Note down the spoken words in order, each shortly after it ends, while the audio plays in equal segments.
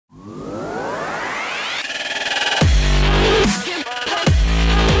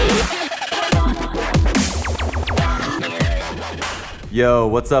Yo,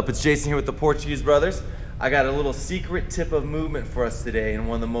 what's up? It's Jason here with the Portuguese Brothers. I got a little secret tip of movement for us today, and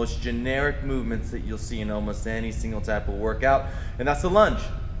one of the most generic movements that you'll see in almost any single type of workout, and that's the lunge.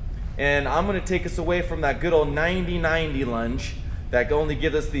 And I'm gonna take us away from that good old 90-90 lunge that only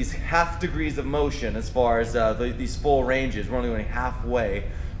gives us these half degrees of motion as far as these full ranges. We're only going halfway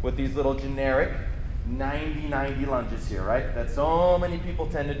with these little generic 90-90 lunges here, right? That so many people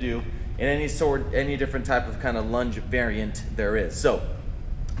tend to do in any different type of kind of lunge variant there is. So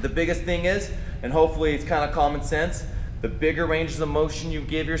the biggest thing is, and hopefully it's kind of common sense, the bigger ranges of motion you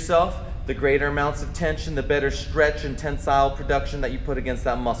give yourself, the greater amounts of tension, the better stretch and tensile production that you put against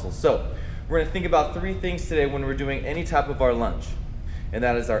that muscle. So we're going to think about three things today when we're doing any type of our lunge. And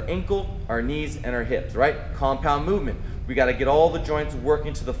that is our ankle, our knees, and our hips, right? Compound movement. We got to get all the joints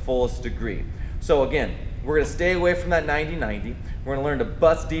working to the fullest degree. So again, we're going to stay away from that 90-90. We're going to learn to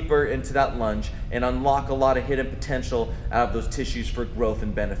bust deeper into that lunge and unlock a lot of hidden potential out of those tissues for growth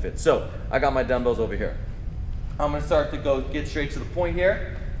and benefit. So I got my dumbbells over here. I'm going to start to get straight to the point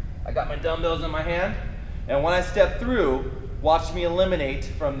here. I got my dumbbells in my hand, and when I step through, watch me eliminate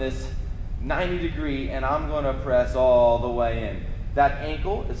from this 90 degree, and I'm going to press all the way in. That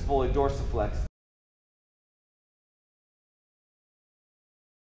ankle is fully dorsiflexed.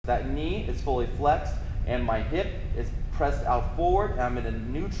 That knee is fully flexed, and my hip is pressed out forward. I'm in a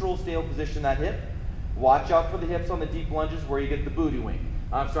neutral, stable position, that hip. Watch out for the hips on the deep lunges where you get the booty wing.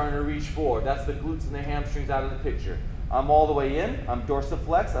 I'm starting to reach forward. That's the glutes and the hamstrings out of the picture. I'm all the way in. I'm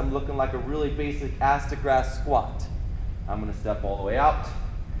dorsiflexed. I'm looking like a really basic ass to grass squat. I'm going to step all the way out,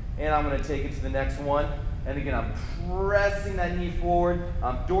 and I'm going to take it to the next one. And again, I'm pressing that knee forward.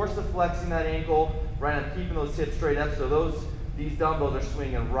 I'm dorsiflexing that ankle. Right, I'm keeping those hips straight up. So these dumbbells are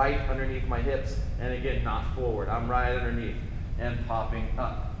swinging right underneath my hips, and again, not forward. I'm right underneath and popping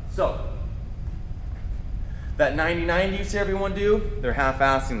up. So that 90-90 you see everyone do, they're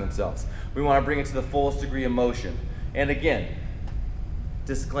half-assing themselves. We want to bring it to the fullest degree of motion. And again,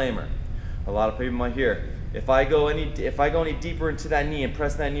 disclaimer, a lot of people might hear, if I go any deeper into that knee and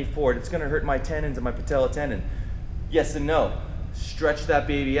press that knee forward, it's going to hurt my tendons and my patella tendon. Yes and no. Stretch that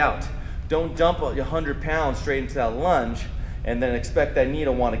baby out. Don't dump 100 pounds straight into that lunge and then expect that knee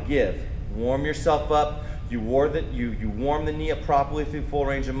to want to give. Warm yourself up. You warm the knee up properly through full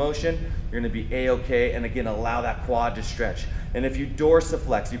range of motion, you're going to be a-okay, and again, allow that quad to stretch. And if you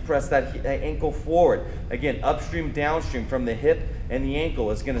dorsiflex, you press that ankle forward, again, upstream, downstream from the hip and the ankle,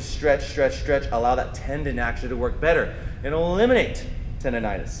 it's going to stretch, stretch, stretch, allow that tendon actually to work better, and it'll eliminate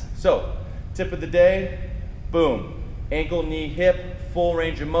tendonitis. So, tip of the day, boom, ankle, knee, hip, full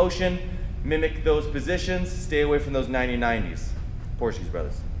range of motion, mimic those positions, stay away from those 90-90s. Portuguese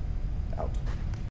Brothers.